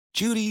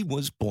Judy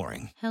was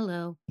boring.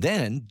 Hello.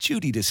 Then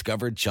Judy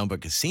discovered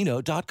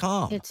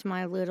ChumbaCasino.com. It's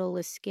my little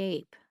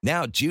escape.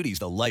 Now Judy's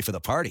the life of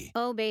the party.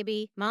 Oh,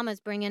 baby, mama's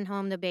bringing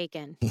home the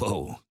bacon.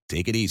 Whoa,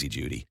 take it easy,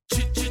 Judy.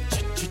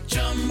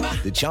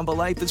 The Chumba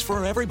life is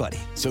for everybody.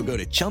 So go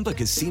to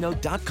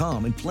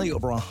ChumbaCasino.com and play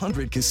over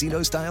 100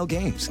 casino-style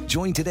games.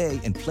 Join today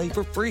and play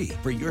for free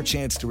for your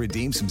chance to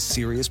redeem some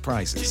serious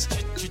prizes.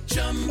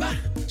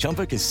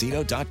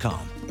 ChumbaCasino.com.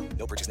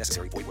 No purchase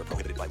necessary. Void where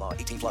prohibited by law.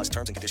 18+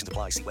 terms and conditions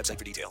apply. See website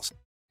for details.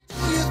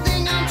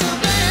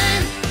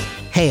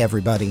 Hey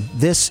everybody,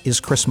 this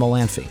is Chris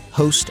Molanphy,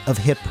 host of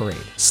Hit Parade,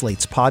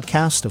 Slate's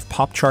podcast of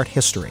pop chart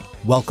history.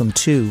 Welcome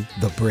to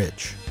The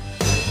Bridge.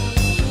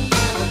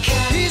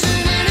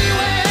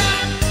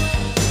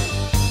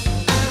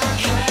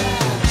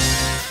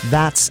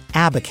 That's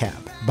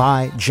Abacab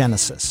by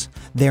Genesis,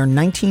 their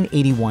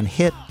 1981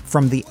 hit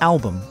from the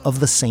album of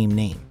the same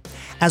name.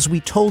 As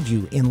we told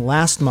you in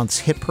last month's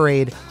Hit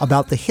Parade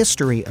about the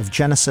history of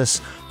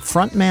Genesis,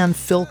 frontman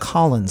Phil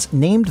Collins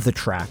named the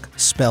track,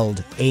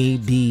 spelled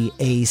A-B-A-C-A-B,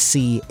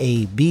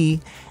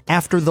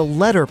 after the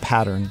letter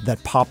pattern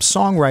that pop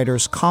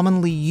songwriters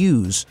commonly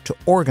use to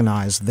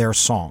organize their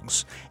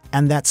songs.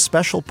 And that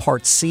special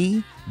part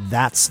C,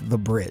 that's the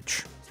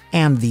bridge.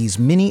 And these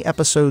mini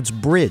episodes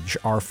bridge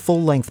our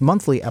full-length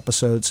monthly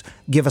episodes,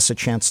 give us a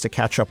chance to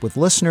catch up with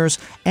listeners,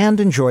 and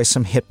enjoy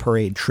some Hit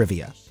Parade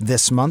trivia.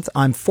 This month,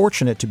 I'm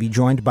fortunate to be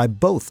joined by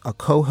both a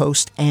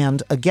co-host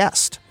and a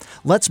guest.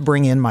 Let's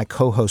bring in my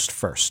co-host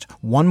first.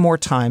 One more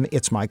time,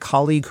 it's my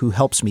colleague who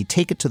helps me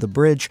take it to the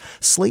bridge,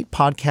 Slate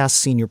Podcast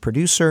senior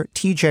producer,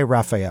 TJ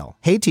Raphael.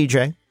 Hey,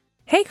 TJ.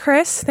 Hey,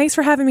 Chris. Thanks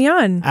for having me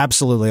on.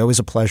 Absolutely. Always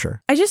a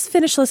pleasure. I just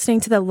finished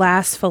listening to the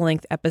last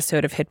full-length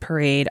episode of Hit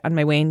Parade on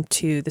my way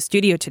into the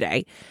studio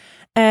today.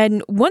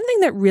 And one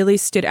thing that really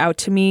stood out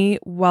to me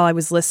while I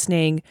was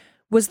listening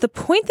was the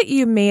point that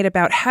you made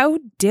about how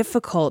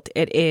difficult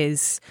it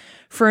is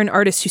for an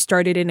artist who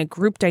started in a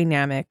group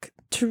dynamic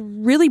to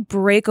really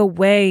break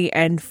away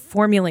and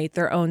formulate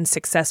their own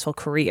successful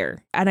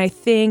career. And I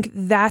think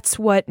that's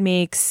what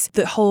makes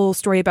the whole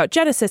story about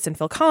Genesis and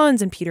Phil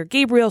Collins and Peter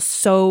Gabriel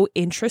so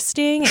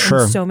interesting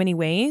in so many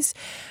ways.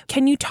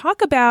 Can you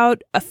talk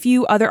about a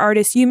few other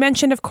artists? You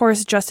mentioned, of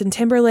course, Justin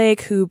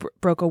Timberlake, who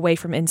broke away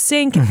from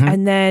NSYNC.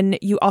 And then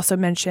you also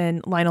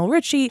mentioned Lionel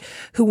Richie,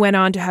 who went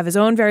on to have his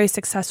own very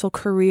successful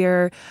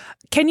career.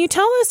 Can you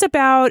tell us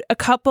about a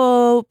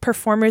couple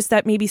performers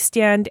that maybe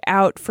stand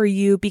out for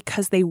you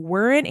because they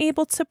weren't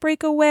able to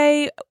break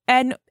away?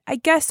 And I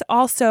guess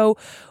also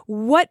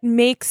what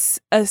makes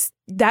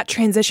that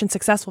transition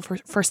successful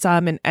for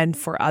some and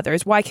for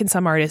others? Why can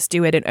some artists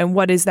do it? And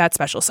what is that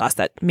special sauce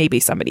that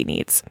maybe somebody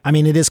needs? I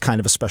mean, it is kind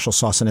of a special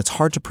sauce, and it's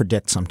hard to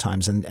predict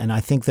sometimes. And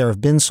I think there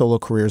have been solo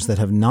careers that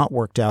have not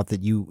worked out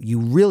that you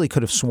really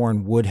could have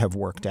sworn would have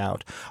worked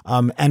out.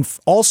 And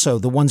also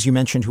the ones you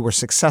mentioned who were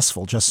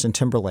successful, Justin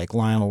Timberlake,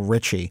 Lionel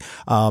Richie,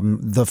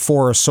 the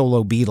four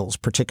solo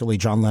Beatles, particularly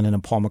John Lennon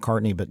and Paul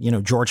McCartney, but,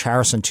 George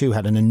Harrison, too,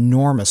 had an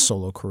enormous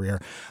solo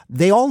career.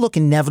 They all look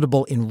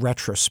inevitable in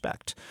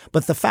retrospect.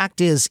 But the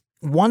fact is,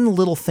 one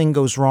little thing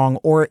goes wrong,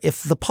 or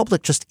if the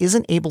public just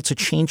isn't able to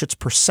change its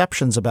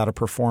perceptions about a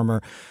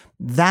performer,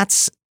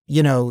 that's,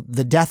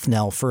 the death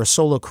knell for a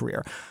solo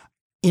career.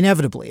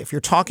 Inevitably, if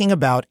you're talking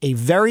about a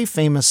very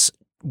famous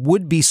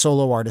would-be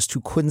solo artist who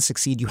couldn't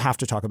succeed, you have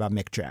to talk about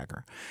Mick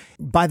Jagger.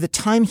 By the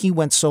time he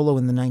went solo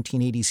in the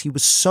 1980s, he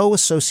was so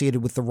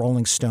associated with the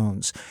Rolling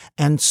Stones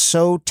and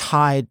so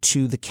tied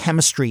to the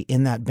chemistry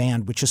in that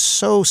band, which is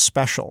so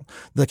special.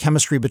 The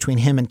chemistry between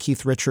him and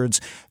Keith Richards,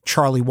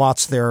 Charlie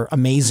Watts, their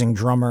amazing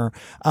drummer,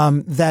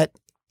 that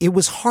it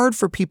was hard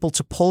for people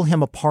to pull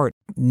him apart.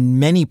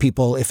 Many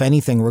people, if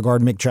anything,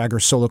 regard Mick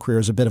Jagger's solo career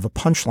as a bit of a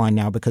punchline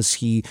now because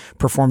he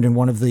performed in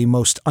one of the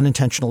most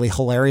unintentionally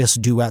hilarious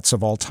duets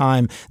of all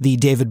time, the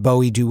David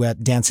Bowie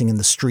duet Dancing in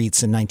the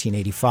Streets in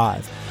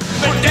 1985.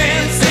 We're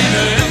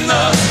dancing in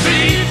the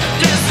street,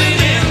 dancing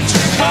in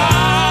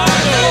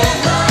Chicago,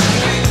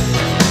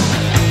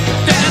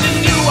 down in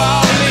New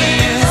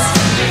Orleans,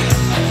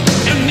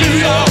 in New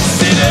York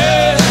City.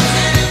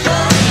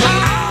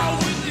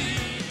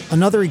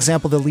 Another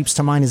example that leaps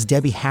to mind is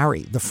Debbie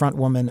Harry, the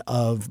frontwoman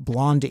of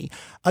Blondie.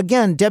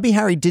 Again, Debbie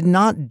Harry did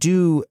not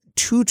do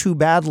too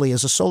badly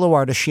as a solo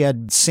artist. She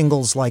had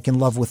singles like In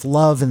Love with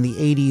Love in the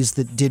 80s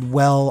that did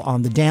well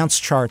on the dance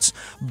charts.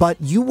 But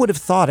you would have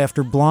thought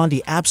after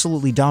Blondie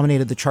absolutely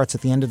dominated the charts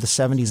at the end of the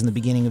 70s and the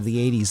beginning of the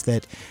 80s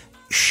that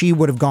she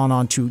would have gone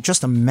on to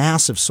just a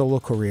massive solo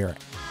career.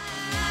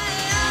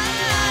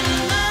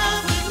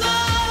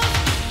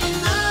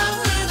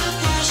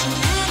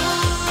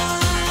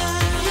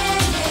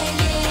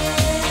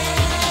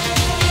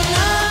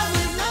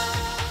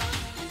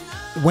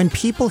 When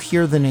people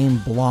hear the name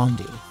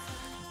Blondie,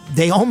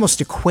 they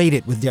almost equate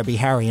it with Debbie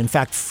Harry. In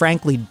fact,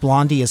 frankly,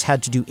 Blondie has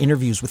had to do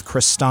interviews with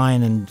Chris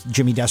Stein and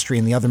Jimmy Destry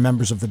and the other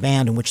members of the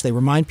band in which they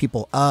remind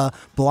people,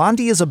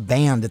 Blondie is a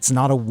band, it's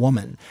not a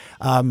woman.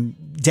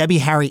 Debbie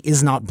Harry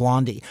is not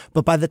Blondie.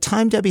 But by the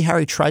time Debbie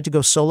Harry tried to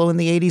go solo in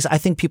the 80s, I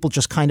think people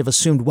just kind of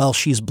assumed, well,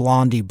 she's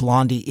Blondie.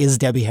 Blondie is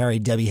Debbie Harry.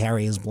 Debbie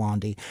Harry is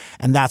Blondie.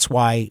 And that's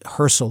why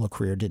her solo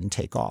career didn't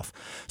take off.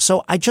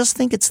 So I just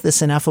think it's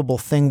this ineffable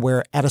thing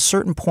where at a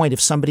certain point, if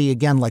somebody,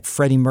 again, like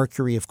Freddie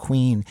Mercury of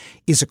Queen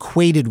is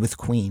equated with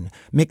Queen,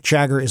 Mick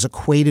Jagger is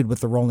equated with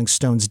the Rolling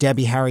Stones,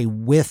 Debbie Harry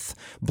with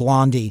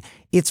Blondie,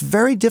 it's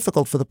very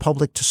difficult for the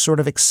public to sort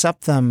of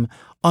accept them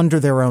under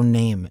their own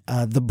name.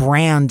 The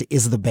brand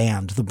is the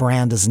band. The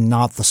brand is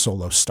not the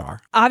solo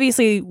star.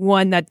 Obviously,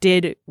 one that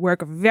did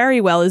work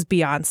very well is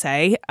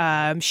Beyonce.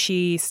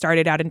 She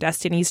started out in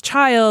Destiny's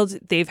Child.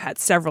 They've had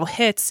several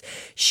hits.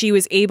 She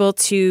was able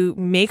to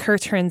make her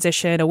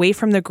transition away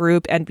from the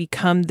group and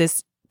become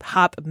this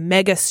pop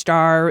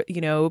megastar,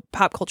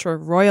 pop culture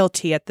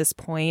royalty at this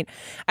point.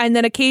 And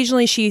then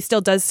occasionally she still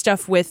does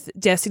stuff with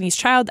Destiny's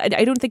Child.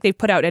 I don't think they've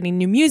put out any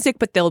new music,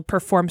 but they'll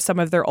perform some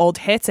of their old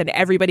hits and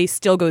everybody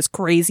still goes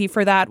crazy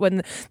for that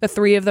when the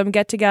three of them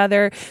get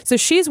together. So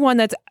she's one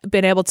that's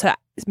been able to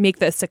make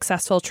the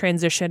successful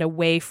transition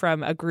away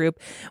from a group.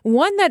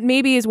 One that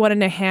maybe is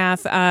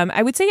 1.5,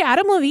 I would say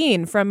Adam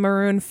Levine from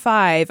Maroon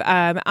 5.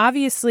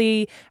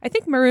 Obviously, I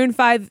think Maroon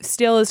 5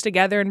 still is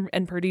together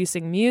and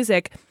producing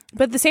music.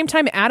 But at the same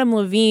time, Adam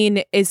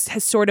Levine has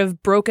sort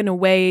of broken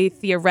away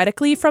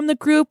theoretically from the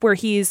group, where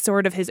he's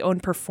sort of his own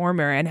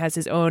performer and has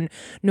his own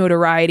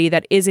notoriety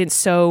that isn't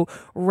so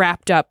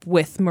wrapped up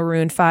with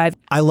Maroon 5.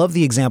 I love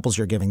the examples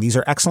you're giving. These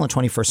are excellent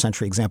 21st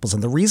century examples.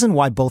 And the reason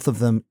why both of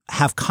them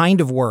have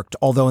kind of worked,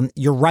 although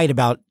you're right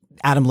about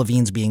Adam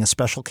Levine's being a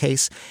special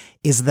case,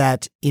 is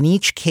that in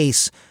each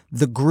case,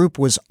 the group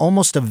was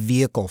almost a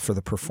vehicle for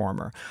the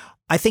performer.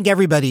 I think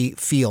everybody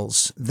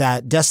feels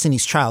that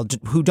Destiny's Child,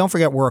 who, don't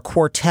forget, were a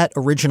quartet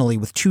originally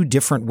with two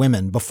different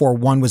women before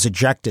one was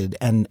ejected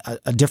and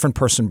a different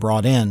person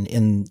brought in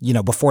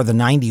before the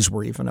 90s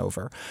were even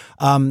over,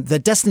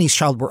 that Destiny's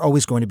Child were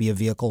always going to be a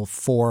vehicle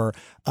for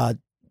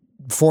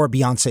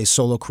Beyonce's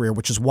solo career,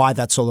 which is why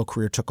that solo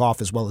career took off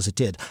as well as it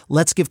did.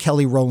 Let's give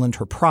Kelly Rowland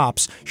her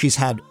props. She's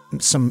had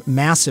some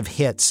massive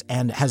hits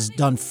and has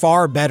done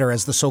far better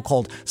as the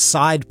so-called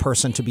side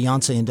person to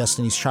Beyonce and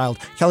Destiny's Child.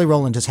 Kelly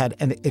Rowland has had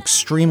an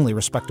extremely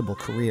respectable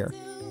career.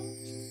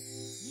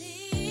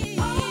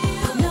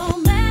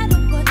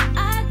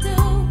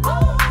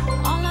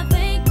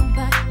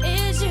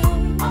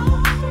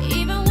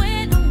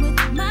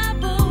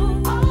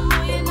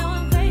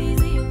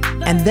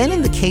 And then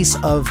in the case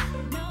of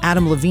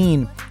Adam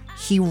Levine,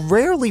 he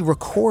rarely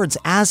records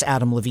as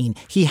Adam Levine.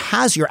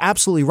 You're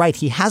absolutely right,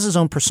 he has his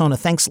own persona,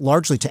 thanks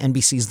largely to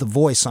NBC's The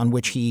Voice, on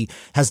which he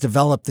has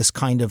developed this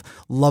kind of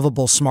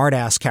lovable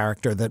smartass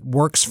character that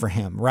works for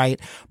him,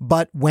 right?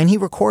 But when he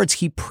records,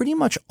 he pretty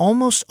much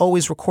almost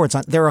always records.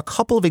 There are a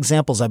couple of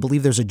examples. I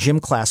believe there's a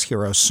Gym Class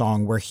Heroes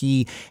song where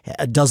he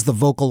does the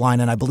vocal line,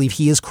 and I believe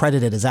he is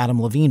credited as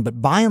Adam Levine.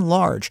 But by and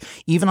large,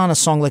 even on a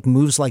song like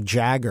Moves Like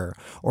Jagger,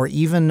 or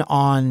even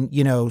on,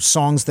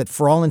 songs that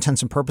for all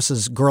intents and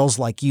purposes, Girls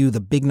Like You,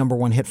 the big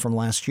 #1 hit from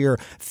last year,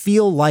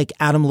 feel like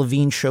Adam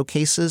Levine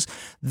showcases,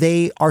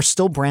 they are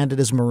still branded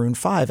as Maroon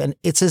 5. And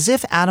it's as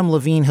if Adam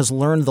Levine has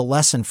learned the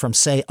lesson from,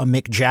 say, a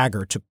Mick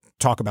Jagger, to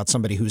talk about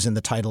somebody who's in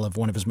the title of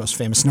one of his most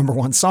famous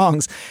 #1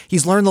 songs.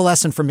 He's learned the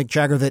lesson from Mick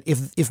Jagger that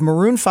if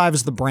Maroon 5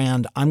 is the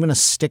brand, I'm going to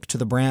stick to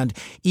the brand,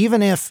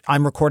 even if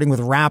I'm recording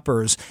with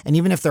rappers and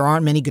even if there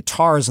aren't many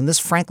guitars. And this,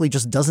 frankly,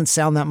 just doesn't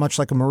sound that much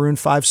like a Maroon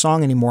 5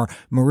 song anymore.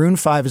 Maroon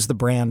 5 is the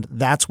brand.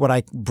 That's what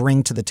I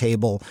bring to the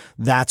table.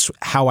 That's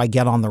how I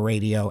get on the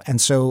radio. And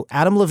so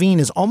Adam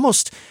Levine is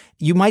almost,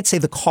 you might say,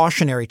 the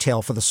cautionary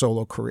tale for the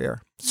solo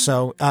career.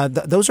 So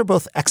those are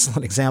both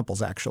excellent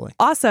examples, actually.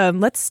 Awesome.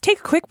 Let's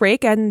take a quick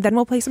break and then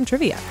we'll play some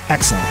trivia.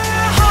 Excellent.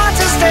 Heart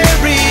to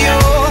stereo,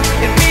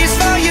 it beats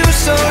for you,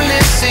 so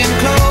listen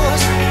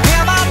close.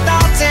 Hear my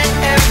thoughts in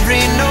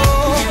every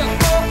note.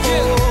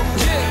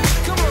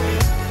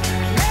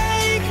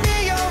 Make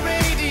me your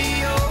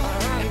radio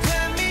and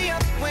turn me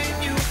up when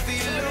you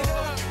feel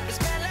low. This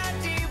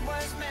melody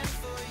was meant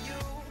for you,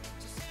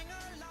 so sing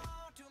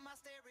along to my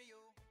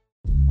stereo.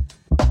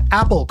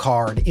 Apple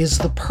Card is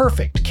the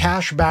perfect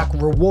cashback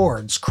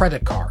rewards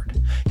credit card.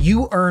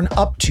 You earn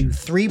up to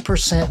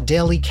 3%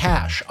 daily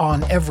cash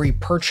on every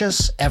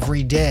purchase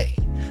every day.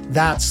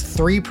 That's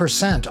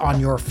 3% on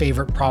your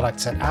favorite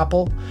products at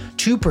Apple,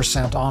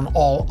 2% on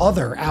all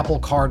other Apple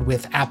Card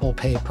with Apple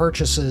Pay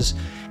purchases,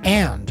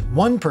 and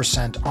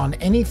 1% on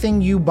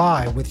anything you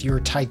buy with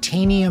your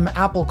titanium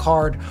Apple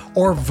Card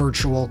or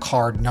virtual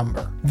card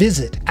number.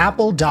 Visit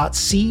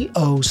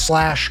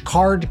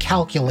apple.co/card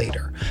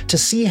calculator to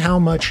see how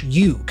much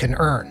you can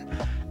earn.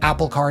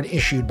 Apple Card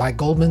issued by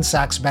Goldman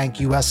Sachs Bank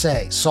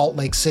USA, Salt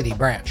Lake City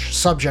branch,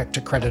 subject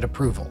to credit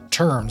approval.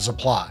 Terms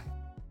apply.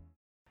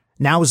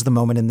 Now is the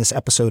moment in this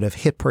episode of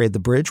Hit Parade the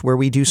Bridge where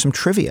we do some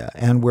trivia,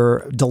 and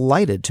we're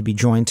delighted to be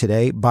joined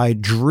today by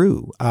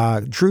Drew.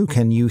 Drew,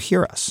 can you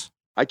hear us?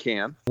 I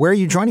can. Where are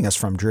you joining us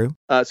from, Drew?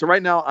 So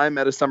right now I'm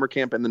at a summer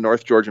camp in the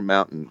North Georgia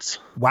mountains.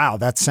 Wow,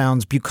 that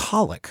sounds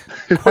bucolic.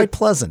 Quite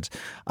pleasant.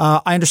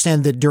 I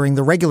understand that during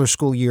the regular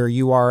school year,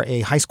 you are a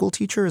high school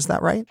teacher. Is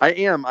that right? I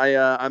am.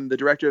 I'm the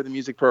director of the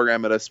music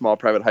program at a small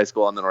private high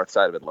school on the north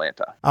side of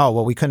Atlanta. Oh,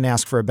 well, we couldn't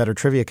ask for a better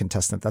trivia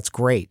contestant. That's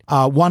great.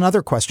 One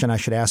other question I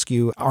should ask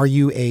you. Are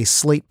you a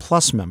Slate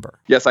Plus member?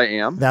 Yes, I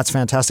am. That's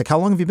fantastic. How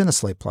long have you been a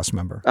Slate Plus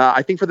member?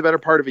 I think for the better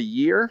part of a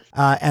year.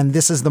 And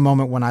this is the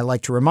moment when I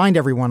like to remind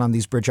everyone on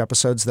these Bridge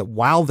episodes that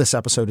while this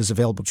episode is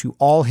available to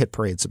all Hit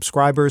Parade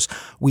subscribers,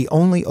 we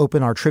only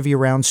open our trivia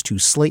rounds to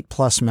Slate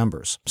Plus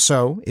members.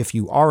 So if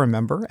you are a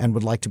member and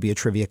would like to be a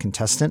trivia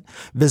contestant,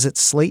 visit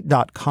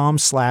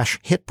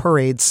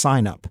slate.com/hitparade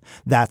sign up.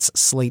 That's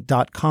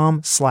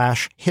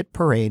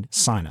slate.com/hitparade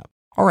sign up.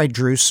 All right,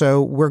 Drew,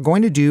 so we're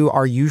going to do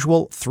our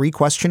usual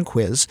 3-question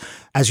quiz.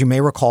 As you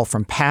may recall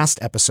from past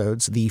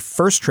episodes, the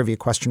first trivia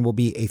question will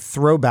be a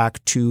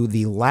throwback to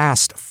the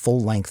last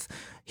full-length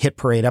Hit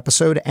Parade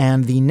episode,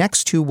 and the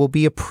next 2 will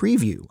be a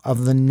preview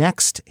of the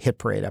next Hit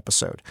Parade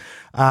episode.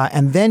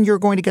 And then you're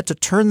going to get to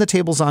turn the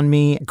tables on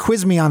me,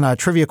 quiz me on a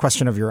trivia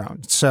question of your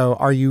own. So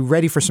are you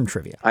ready for some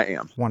trivia? I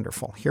am.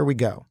 Wonderful. Here we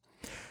go.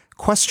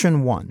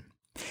 Question 1.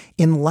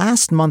 In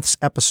last month's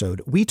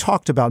episode, we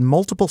talked about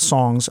multiple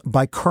songs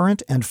by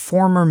current and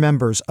former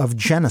members of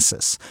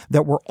Genesis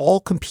that were all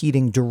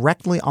competing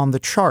directly on the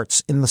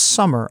charts in the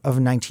summer of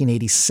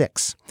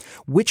 1986.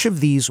 Which of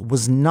these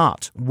was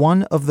not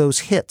one of those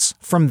hits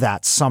from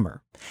that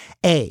summer?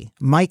 A.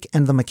 Mike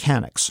and the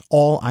Mechanics,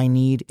 All I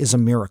Need Is a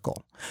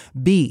Miracle.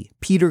 B.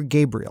 Peter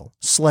Gabriel,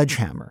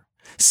 Sledgehammer.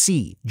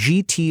 C.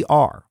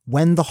 GTR,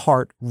 When the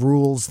Heart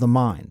Rules the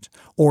Mind.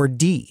 Or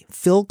D.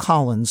 Phil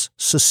Collins,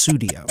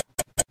 Sussudio.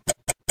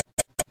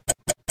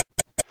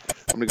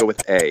 I'm going to go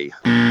with A.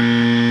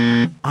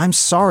 I'm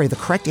sorry, the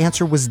correct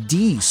answer was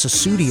D.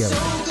 Sussudio.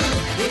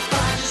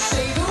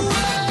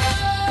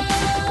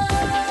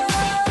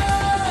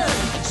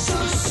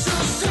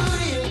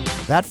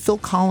 That Phil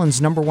Collins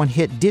 #1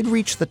 hit did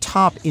reach the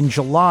top in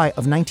July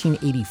of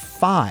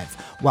 1985,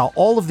 while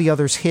all of the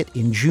others hit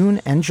in June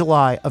and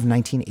July of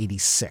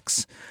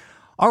 1986.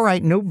 All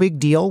right, no big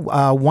deal.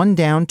 1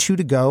 down, 2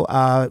 to go.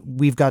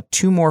 We've got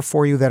 2 more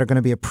for you that are going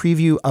to be a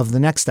preview of the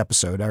next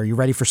episode. Are you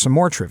ready for some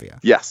more trivia?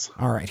 Yes.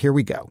 All right, here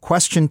we go.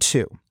 Question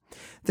 2.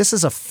 This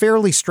is a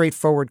fairly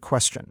straightforward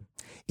question.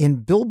 In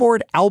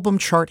Billboard album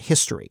chart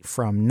history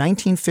from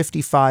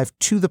 1955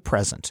 to the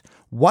present,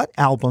 what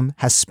album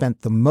has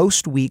spent the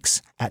most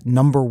weeks at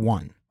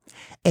 #1?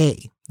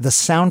 A. The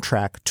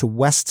soundtrack to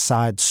West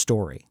Side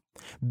Story.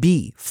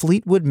 B.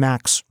 Fleetwood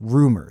Mac's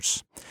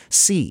Rumors.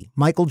 C.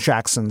 Michael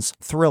Jackson's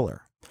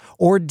Thriller.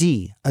 Or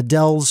D.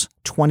 Adele's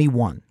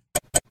 21.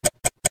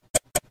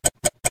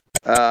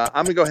 I'm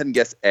going to go ahead and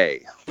guess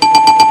A.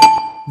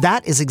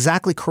 That is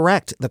exactly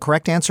correct. The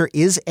correct answer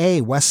is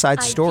A. West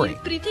Side Story. I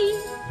feel pretty,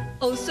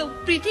 oh so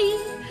pretty.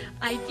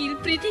 I feel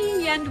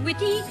pretty and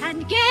witty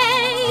and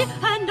gay,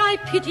 and I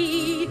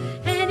pity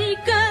any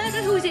girl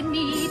who's in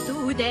me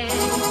today.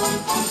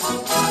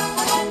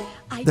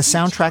 The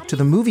soundtrack to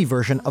the movie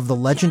version of the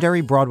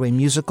legendary Broadway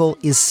musical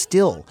is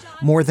still,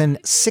 more than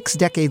 6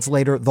 decades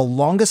later, the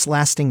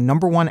longest-lasting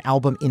 #1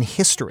 album in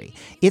history.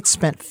 It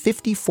spent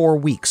 54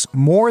 weeks,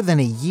 more than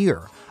a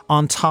year,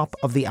 on top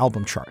of the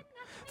album chart.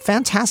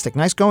 Fantastic.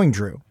 Nice going,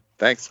 Drew.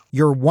 Thanks.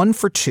 You're 1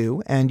 for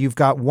 2, and you've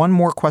got 1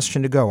 more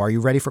question to go. Are you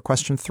ready for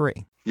question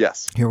 3?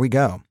 Yes. Here we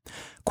go.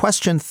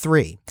 Question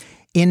 3.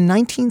 In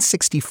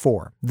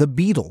 1964, the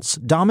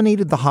Beatles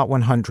dominated the Hot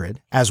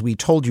 100, as we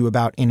told you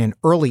about in an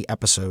early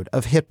episode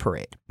of Hit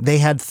Parade. They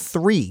had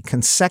 3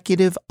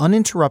 consecutive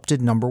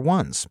uninterrupted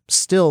 #1s,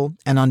 still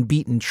an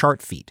unbeaten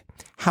chart feat.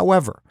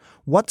 However,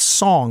 what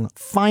song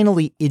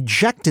finally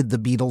ejected the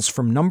Beatles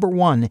from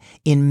 #1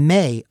 in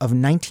May of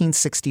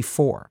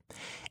 1964?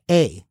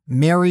 A.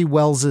 Mary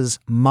Wells's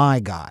My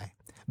Guy.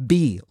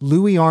 B.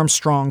 Louis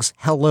Armstrong's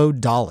Hello,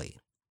 Dolly.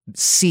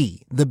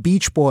 C. The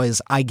Beach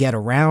Boys' I Get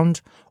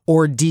Around.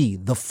 Or D.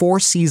 The Four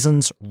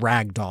Seasons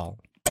Ragdoll.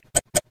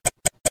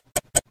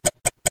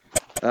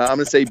 I'm going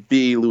to say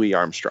B. Louis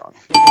Armstrong.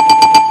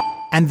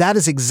 And that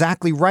is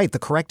exactly right. The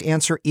correct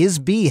answer is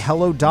B.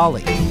 Hello,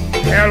 Dolly.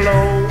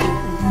 Hello,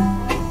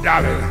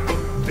 Dolly.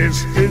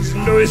 This is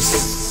Louis.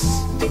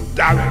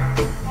 Dolly,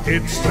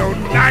 it's so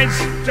nice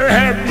to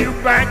have you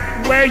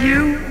back where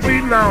you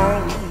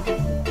belong.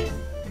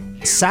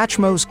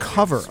 Satchmo's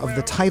cover of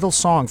the title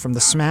song from the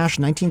smash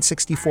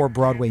 1964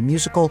 Broadway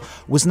musical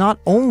was not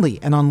only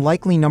an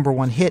unlikely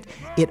 #1 hit,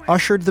 it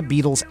ushered the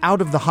Beatles out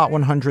of the Hot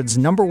 100's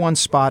 #1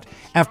 spot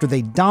after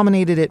they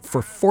dominated it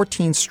for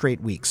 14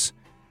 straight weeks.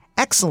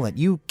 Excellent.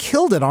 You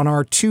killed it on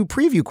our 2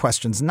 preview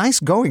questions.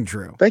 Nice going,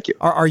 Drew. Thank you.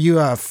 Are you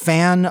a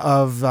fan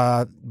of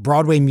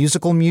Broadway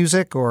musical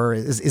music, or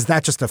is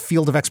that just a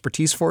field of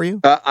expertise for you?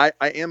 I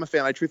am a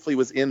fan. I truthfully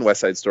was in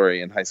West Side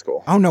Story in high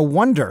school. Oh, no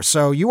wonder.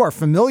 So you are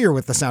familiar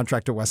with the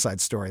soundtrack to West Side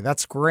Story.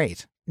 That's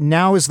great.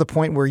 Now is the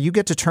point where you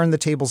get to turn the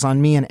tables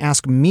on me and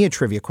ask me a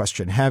trivia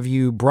question. Have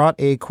you brought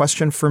a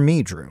question for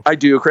me, Drew? I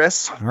do,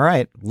 Chris. All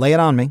right. Lay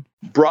it on me.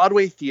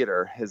 Broadway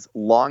theater has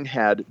long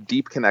had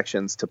deep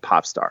connections to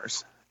pop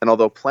stars. And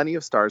although plenty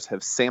of stars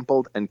have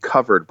sampled and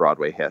covered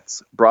Broadway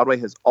hits, Broadway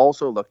has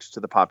also looked to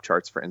the pop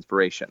charts for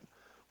inspiration.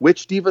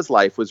 Which diva's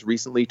life was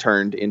recently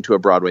turned into a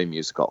Broadway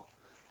musical?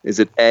 Is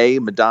it A,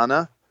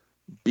 Madonna,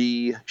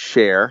 B,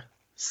 Cher,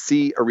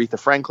 C, Aretha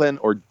Franklin,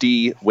 or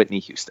D, Whitney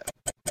Houston?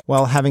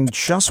 Well, having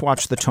just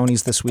watched the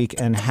Tonys this week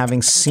and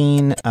having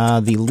seen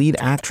the lead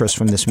actress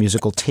from this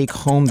musical take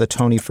home the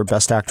Tony for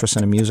Best Actress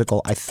in a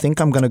Musical, I think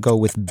I'm going to go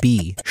with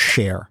B,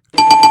 Cher.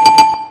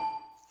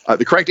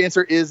 The correct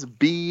answer is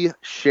B,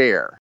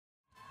 Cher.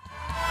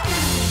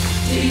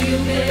 Do you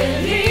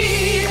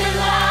believe in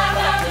life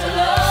after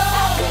love,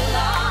 after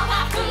love,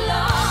 after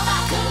love,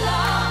 after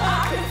love?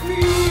 I can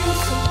feel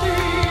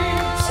something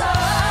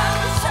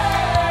inside me say,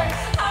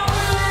 I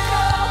really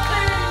don't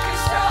think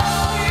it's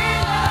strong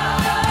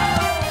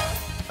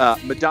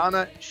enough.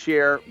 Madonna,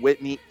 Cher,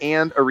 Whitney,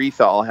 and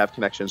Aretha all have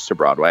connections to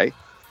Broadway,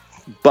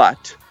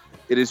 but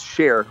it is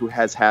Cher who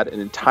has had an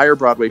entire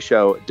Broadway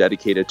show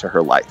dedicated to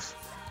her life.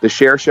 The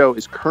Cher Show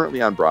is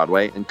currently on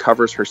Broadway and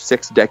covers her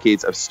 6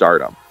 decades of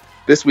stardom.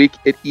 This week,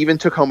 it even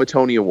took home a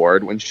Tony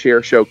Award when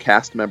Cher Show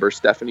cast member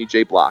Stephanie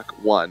J. Block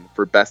won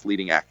for Best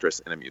Leading Actress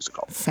in a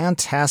Musical.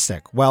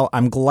 Fantastic. Well,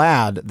 I'm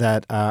glad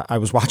that I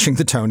was watching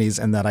the Tonys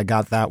and that I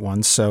got that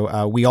one.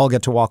 So we all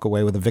get to walk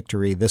away with a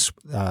victory this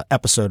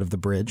episode of The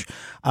Bridge.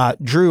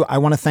 Drew, I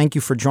want to thank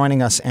you for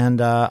joining us,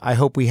 and I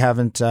hope we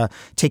haven't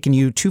taken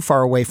you too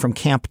far away from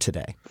camp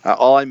today.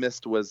 All I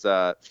missed was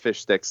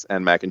fish sticks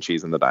and mac and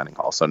cheese in the dining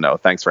hall. So no,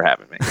 thanks for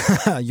having me.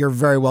 You're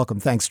very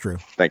welcome. Thanks, Drew.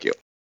 Thank you.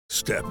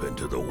 Step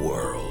into the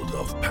world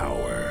of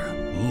power,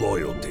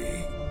 loyalty,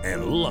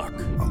 and luck.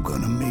 I'm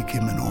gonna make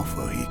him an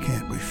offer he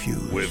can't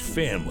refuse. With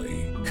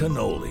family,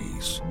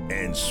 cannolis,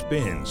 and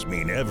spins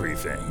mean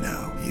everything.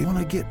 Now, you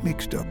wanna get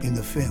mixed up in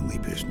the family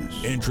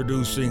business.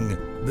 Introducing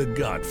The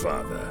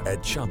Godfather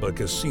at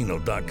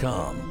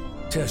ChumbaCasino.com.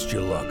 Test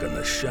your luck in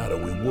the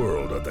shadowy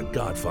world of The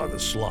Godfather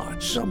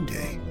slot.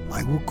 Someday,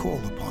 I will call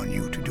upon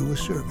you to do a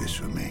service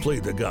for me. Play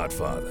The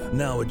Godfather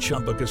now at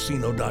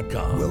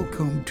ChumbaCasino.com.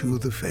 Welcome to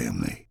the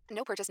family.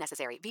 No purchase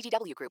necessary.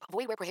 VGW Group.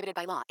 Void where prohibited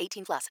by law.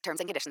 18+.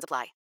 Terms and conditions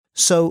apply.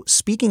 So,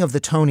 speaking of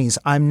the Tonys,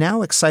 I'm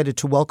now excited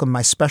to welcome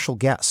my special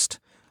guest.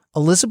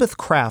 Elizabeth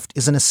Craft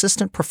is an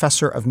assistant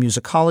professor of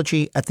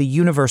musicology at the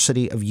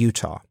University of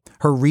Utah.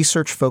 Her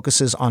research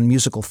focuses on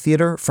musical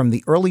theater from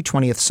the early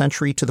 20th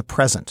century to the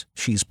present.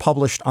 She's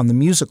published on the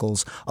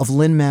musicals of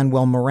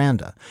Lin-Manuel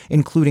Miranda,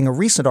 including a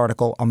recent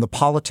article on the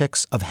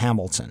politics of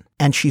Hamilton.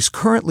 And she's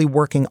currently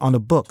working on a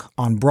book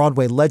on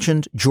Broadway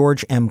legend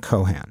George M.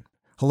 Cohan.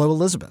 Hello,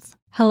 Elizabeth.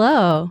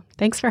 Hello.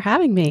 Thanks for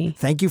having me.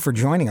 Thank you for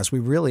joining us. We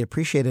really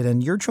appreciate it.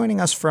 And you're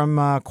joining us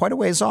from quite a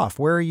ways off.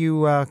 Where are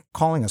you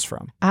calling us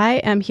from? I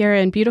am here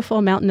in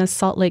beautiful mountainous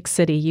Salt Lake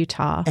City,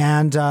 Utah.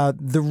 And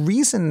the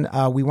reason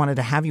we wanted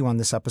to have you on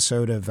this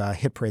episode of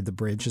Hit Parade The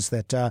Bridge is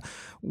that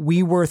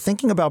we were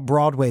thinking about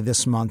Broadway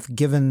this month,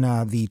 given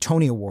the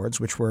Tony Awards,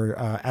 which were,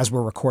 as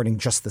we're recording,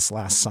 just this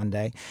last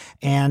Sunday,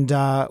 and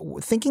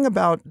thinking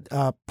about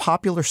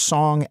popular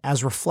song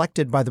as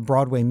reflected by the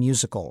Broadway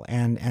musical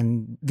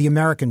and the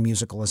American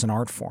musical as an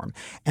art form.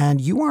 And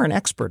you are an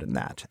expert in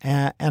that.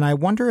 And I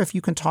wonder if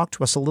you can talk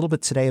to us a little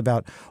bit today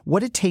about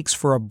what it takes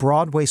for a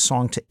Broadway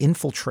song to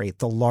infiltrate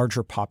the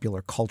larger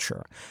popular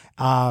culture.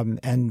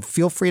 And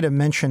feel free to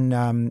mention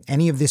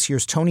any of this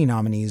year's Tony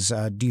nominees.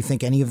 Do you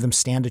think any of them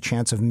stand a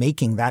chance of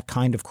making that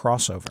kind of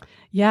crossover?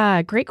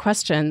 Yeah, great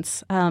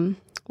questions.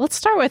 Let's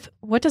start with,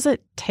 what does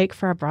it take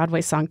for a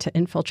Broadway song to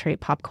infiltrate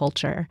pop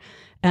culture?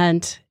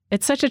 And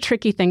it's such a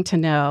tricky thing to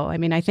know. I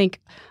mean, I think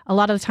a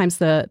lot of the times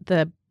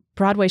the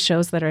Broadway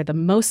shows that are the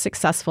most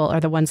successful are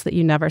the ones that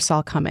you never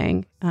saw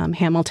coming.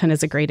 Hamilton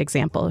is a great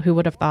example. Who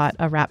would have thought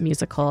a rap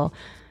musical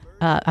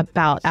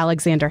about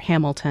Alexander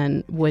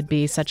Hamilton would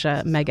be such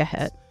a mega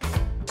hit?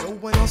 No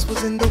one else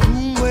was in the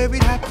room where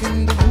it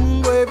happened, the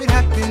room where it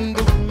happened,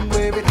 the room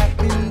where it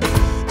happened.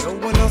 No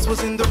one else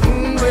was in the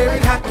room where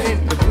it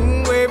happened, the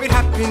room where it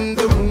happened,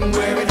 the room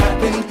where it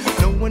happened.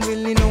 No one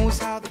really knows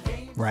how the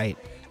game. Right.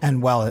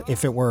 And well,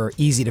 if it were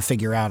easy to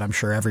figure out, I'm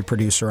sure every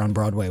producer on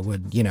Broadway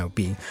would,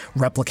 be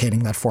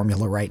replicating that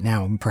formula right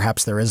now. And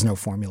perhaps there is no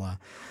formula.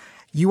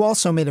 You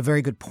also made a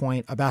very good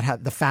point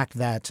about the fact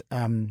that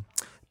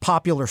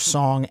popular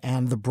song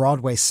and the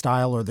Broadway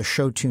style or the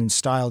show tune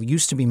style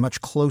used to be much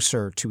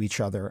closer to each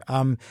other.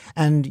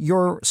 And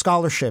your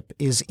scholarship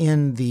is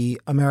in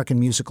the American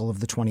musical of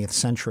the 20th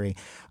century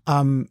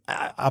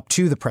up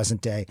to the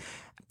present day.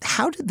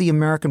 How did the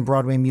American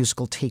Broadway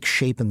musical take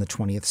shape in the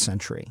 20th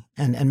century?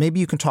 And maybe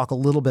you can talk a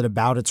little bit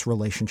about its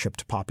relationship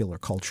to popular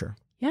culture.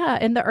 Yeah,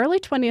 in the early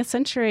 20th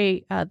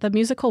century, the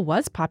musical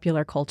was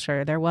popular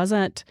culture. There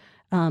wasn't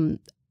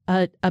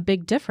a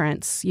big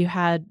difference. You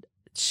had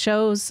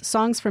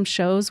songs from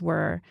shows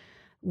were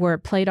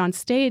played on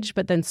stage,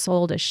 but then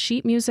sold as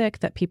sheet music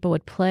that people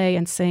would play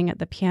and sing at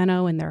the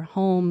piano in their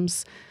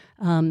homes.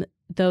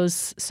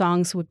 Those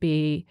songs would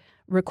be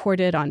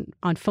recorded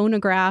on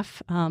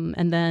phonograph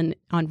and then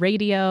on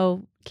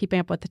radio, keeping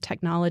up with the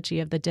technology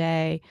of the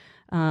day.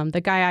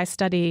 The guy I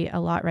study a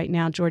lot right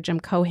now, George M.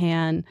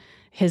 Cohan,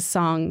 his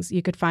songs,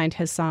 you could find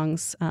his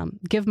songs.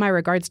 Give My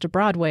Regards to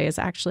Broadway is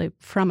actually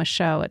from a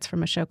show. It's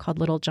from a show called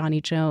Little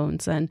Johnny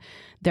Jones. And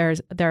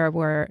there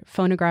were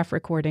phonograph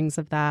recordings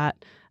of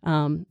that.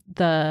 In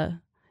the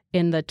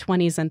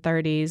 20s and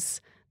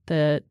 30s,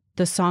 the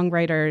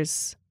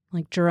songwriters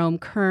like Jerome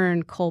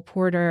Kern, Cole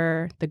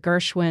Porter, the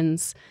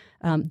Gershwins,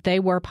 they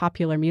were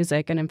popular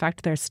music. And in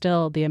fact, they're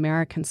still the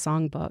American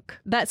songbook.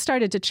 That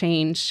started to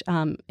change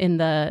in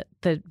the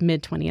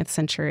mid-20th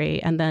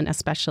century, and then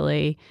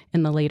especially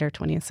in the later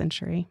 20th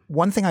century.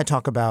 One thing I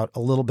talk about a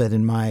little bit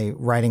in my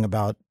writing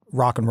about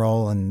rock and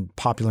roll and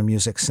popular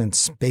music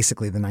since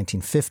basically the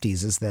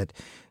 1950s is that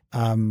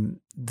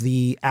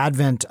the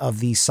advent of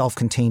the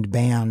self-contained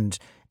band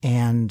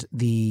and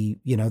the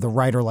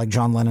writer like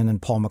John Lennon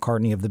and Paul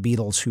McCartney of the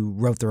Beatles, who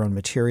wrote their own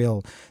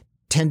material,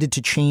 tended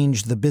to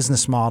change the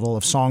business model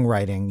of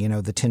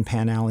songwriting, the Tin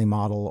Pan Alley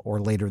model or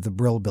later the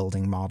Brill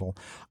Building model.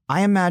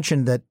 I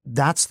imagine that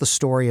that's the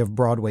story of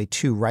Broadway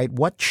too, right?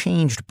 What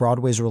changed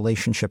Broadway's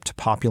relationship to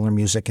popular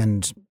music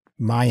and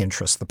my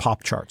interest, the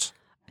pop charts?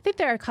 I think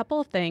there are a couple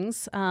of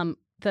things.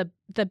 The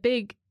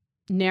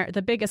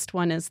biggest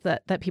one is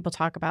that people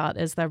talk about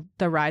is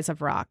the rise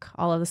of rock.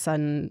 All of a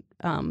sudden,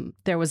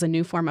 there was a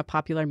new form of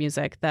popular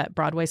music that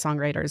Broadway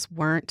songwriters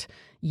weren't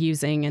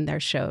using in their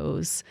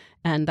shows,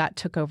 and that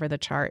took over the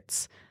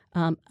charts.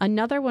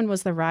 Another one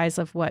was the rise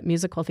of what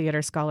musical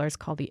theater scholars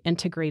call the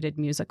integrated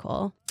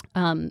musical.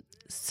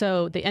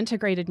 So the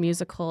integrated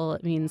musical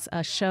means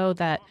a show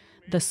that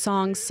the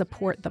songs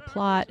support the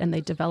plot and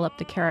they develop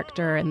the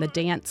character, and the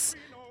dance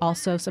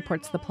also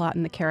supports the plot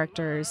and the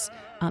characters.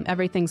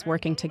 Everything's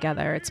working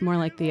together. It's more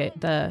like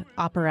the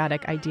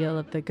operatic ideal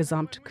of the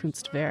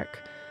Gesamtkunstwerk.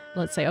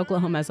 Let's say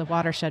Oklahoma is a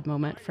watershed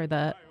moment for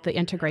the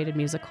integrated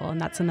musical,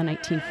 and that's in the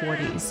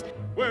 1940s.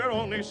 We're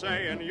only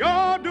saying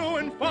you're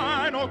doing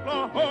fine,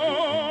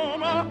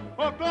 Oklahoma,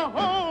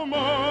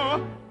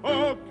 Oklahoma,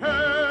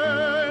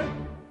 okay.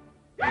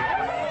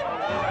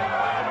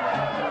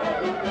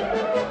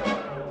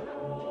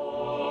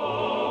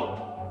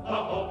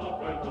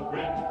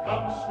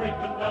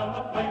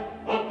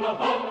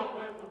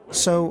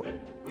 So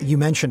you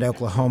mentioned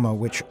Oklahoma,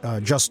 which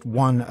just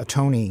won a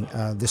Tony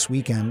this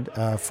weekend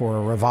for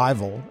a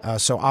revival.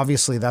 So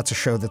obviously that's a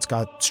show that's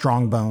got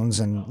strong bones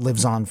and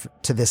lives on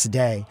to this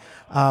day.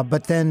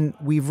 But then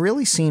we've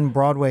really seen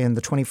Broadway in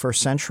the 21st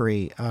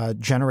century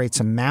generate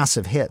some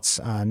massive hits,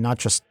 not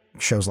just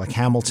shows like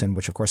Hamilton,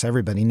 which of course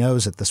everybody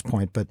knows at this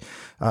point, but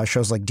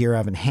shows like Dear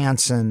Evan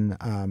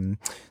Hansen.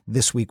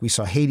 This week we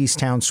saw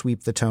Hadestown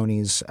sweep the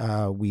Tonys.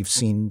 We've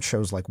seen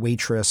shows like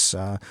Waitress,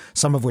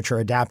 some of which are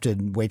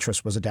adapted.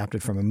 Waitress was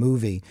adapted from a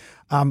movie.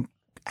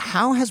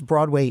 How has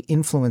Broadway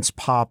influenced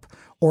pop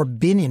or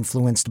been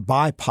influenced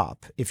by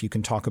pop, if you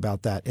can talk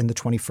about that, in the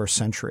 21st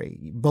century,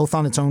 both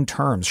on its own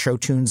terms, show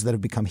tunes that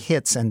have become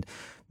hits and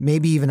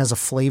maybe even as a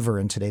flavor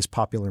in today's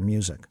popular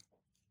music?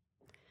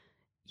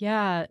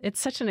 Yeah,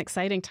 it's such an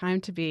exciting time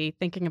to be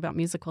thinking about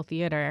musical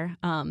theater.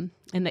 In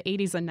the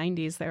 80s and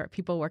 90s,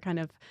 people were kind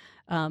of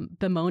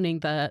bemoaning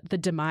the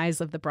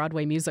demise of the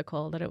Broadway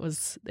musical, that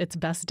its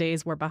best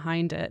days were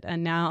behind it.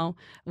 And now,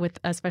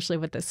 especially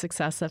with the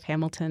success of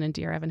Hamilton and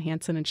Dear Evan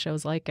Hansen and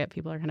shows like it,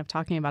 people are kind of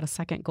talking about a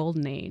second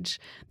golden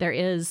age. There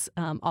is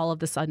all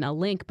of a sudden a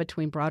link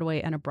between Broadway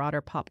and a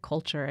broader pop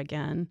culture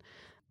again.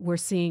 We're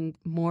seeing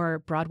more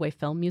Broadway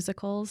film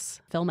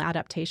musicals, film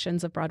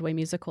adaptations of Broadway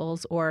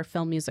musicals, or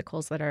film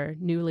musicals that are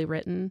newly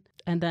written,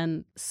 and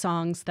then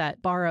songs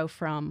that borrow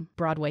from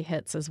Broadway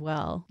hits as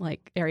well,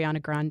 like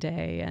Ariana Grande.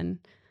 And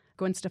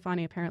Gwen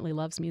Stefani apparently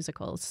loves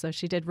musicals. So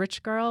she did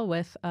Rich Girl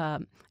with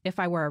If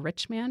I Were a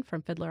Rich Man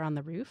from Fiddler on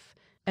the Roof.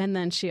 And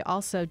then she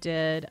also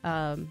did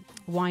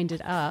Wind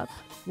It Up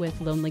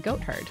with Lonely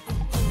Goatherd.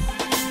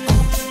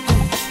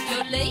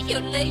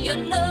 You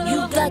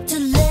got to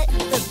let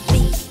the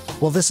beat.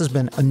 Well, this has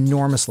been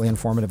enormously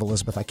informative,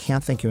 Elizabeth. I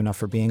can't thank you enough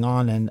for being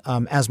on. And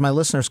as my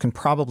listeners can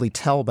probably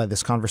tell by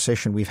this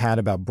conversation we've had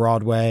about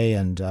Broadway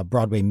and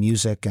Broadway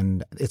music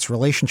and its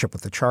relationship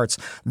with the charts,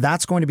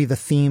 that's going to be the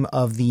theme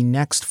of the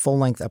next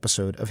full-length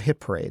episode of Hit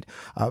Parade.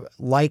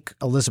 Like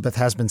Elizabeth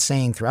has been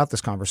saying throughout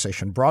this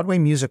conversation, Broadway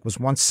music was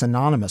once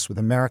synonymous with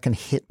American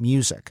hit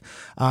music,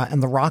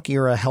 and the rock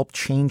era helped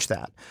change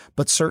that.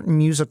 But certain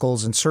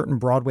musicals and certain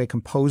Broadway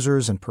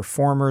composers and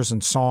performers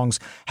and songs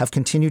have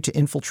continued to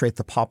infiltrate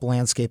the pop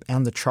landscape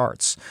and the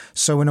charts.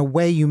 So in a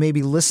way, you may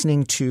be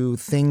listening to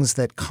things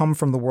that come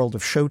from the world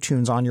of show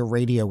tunes on your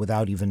radio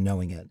without even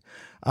knowing it.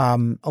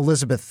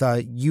 Elizabeth,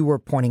 you were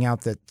pointing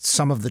out that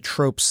some of the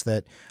tropes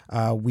that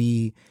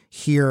we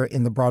hear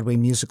in the Broadway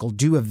musical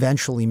do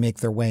eventually make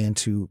their way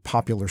into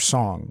popular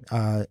song.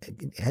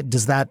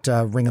 Does that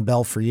ring a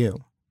bell for you?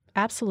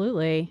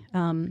 Absolutely.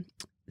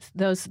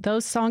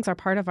 Those songs are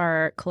part of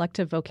our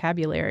collective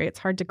vocabulary. It's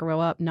hard to grow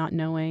up not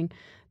knowing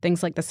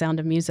things like The Sound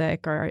of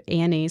Music or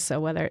Annie. So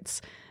whether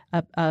it's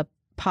a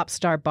pop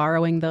star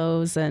borrowing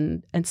those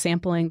and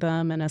sampling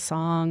them in a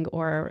song,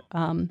 or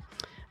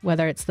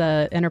whether it's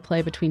the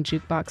interplay between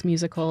jukebox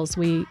musicals,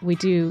 we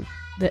do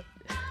that.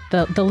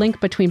 the link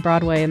between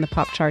Broadway and the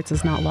pop charts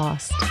is not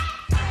lost.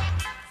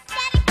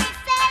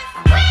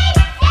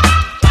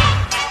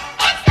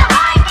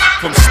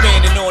 From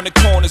standing on the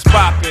corners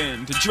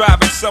bopping to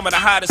driving some of the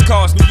hottest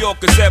cars New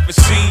Yorkers ever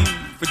seen,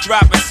 for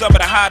dropping some of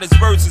the hottest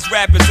verses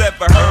rappers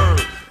ever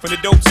heard, from the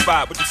dope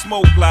spot with the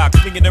smoke block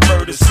clinging the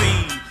murder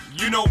scene.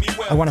 You know me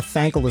well. I want to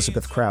thank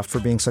Elizabeth Kraft for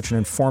being such an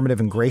informative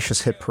and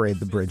gracious Hit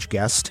Parade The Bridge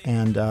guest.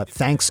 And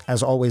thanks,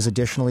 as always,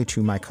 additionally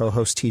to my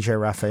co-host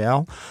TJ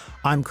Raphael.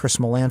 I'm Chris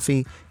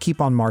Molanphy.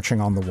 Keep on marching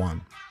on the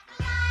one.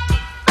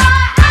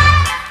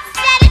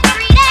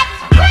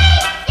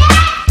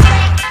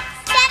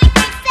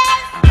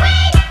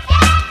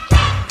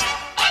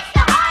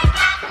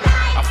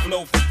 I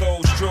flow for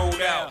those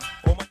strolled out.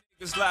 All my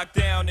niggas locked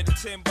down in a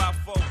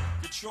 10x4,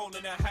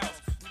 controlling the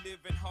house. We live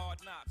in hard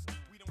knocks.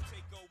 We don't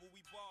take over,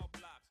 we ball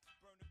blocks.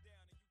 Burn them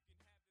down and you can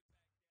have it back.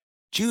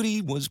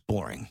 Judy was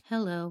boring.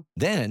 Hello.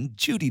 Then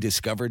Judy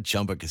discovered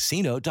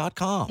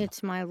ChumbaCasino.com.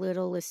 It's my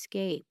little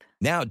escape.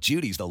 Now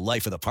Judy's the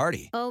life of the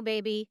party. Oh,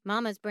 baby,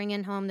 mama's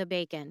bringing home the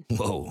bacon.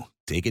 Whoa,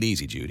 take it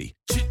easy, Judy.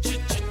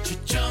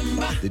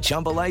 The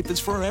Chumba life is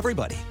for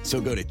everybody. So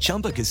go to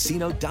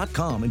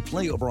ChumbaCasino.com and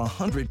play over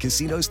 100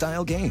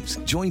 casino-style games.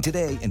 Join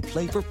today and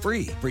play for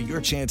free for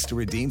your chance to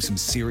redeem some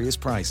serious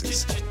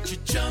prizes.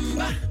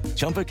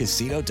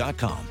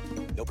 ChumbaCasino.com.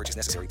 No purchase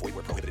necessary. Void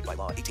where prohibited by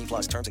law.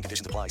 18+ terms and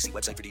conditions apply. See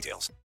website for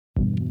details.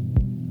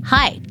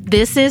 Hi,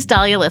 this is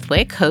Dahlia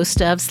Lithwick,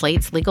 host of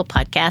Slate's legal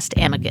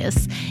podcast,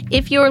 Amicus.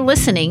 If you're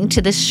listening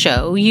to this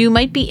show, you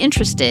might be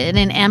interested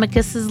in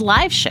Amicus's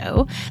live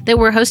show that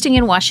we're hosting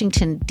in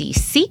Washington,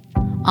 D.C.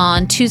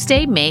 on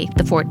Tuesday, May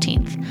the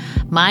 14th.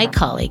 My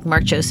colleague,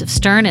 Mark Joseph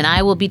Stern, and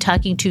I will be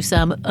talking to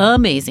some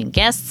amazing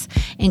guests,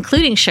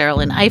 including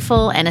Sherrilyn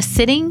Ifill and a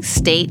sitting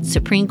state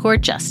Supreme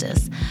Court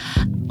justice,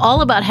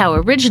 all about how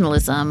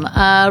originalism,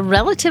 a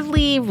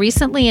relatively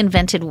recently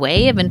invented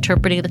way of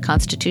interpreting the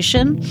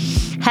Constitution,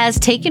 has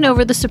taken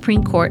over the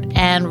Supreme Court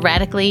and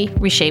radically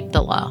reshaped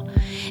the law.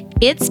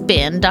 It's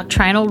been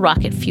doctrinal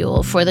rocket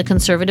fuel for the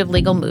conservative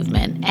legal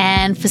movement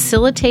and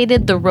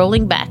facilitated the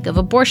rolling back of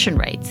abortion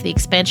rights, the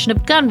expansion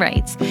of gun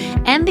rights,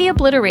 and the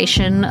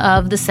obliteration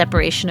of the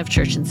separation of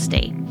church and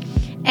state.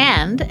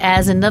 And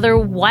as another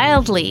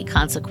wildly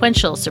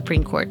consequential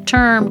Supreme Court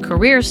term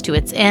careers to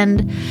its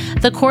end,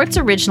 the court's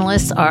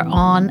originalists are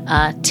on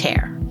a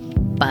tear.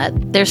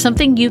 But there's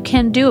something you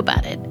can do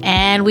about it,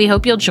 and we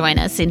hope you'll join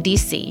us in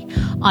D.C.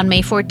 on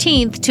May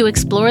 14th to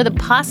explore the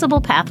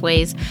possible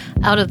pathways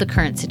out of the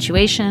current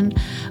situation.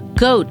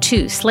 Go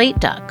to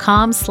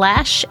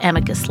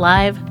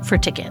slate.com/amicuslive for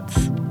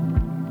tickets.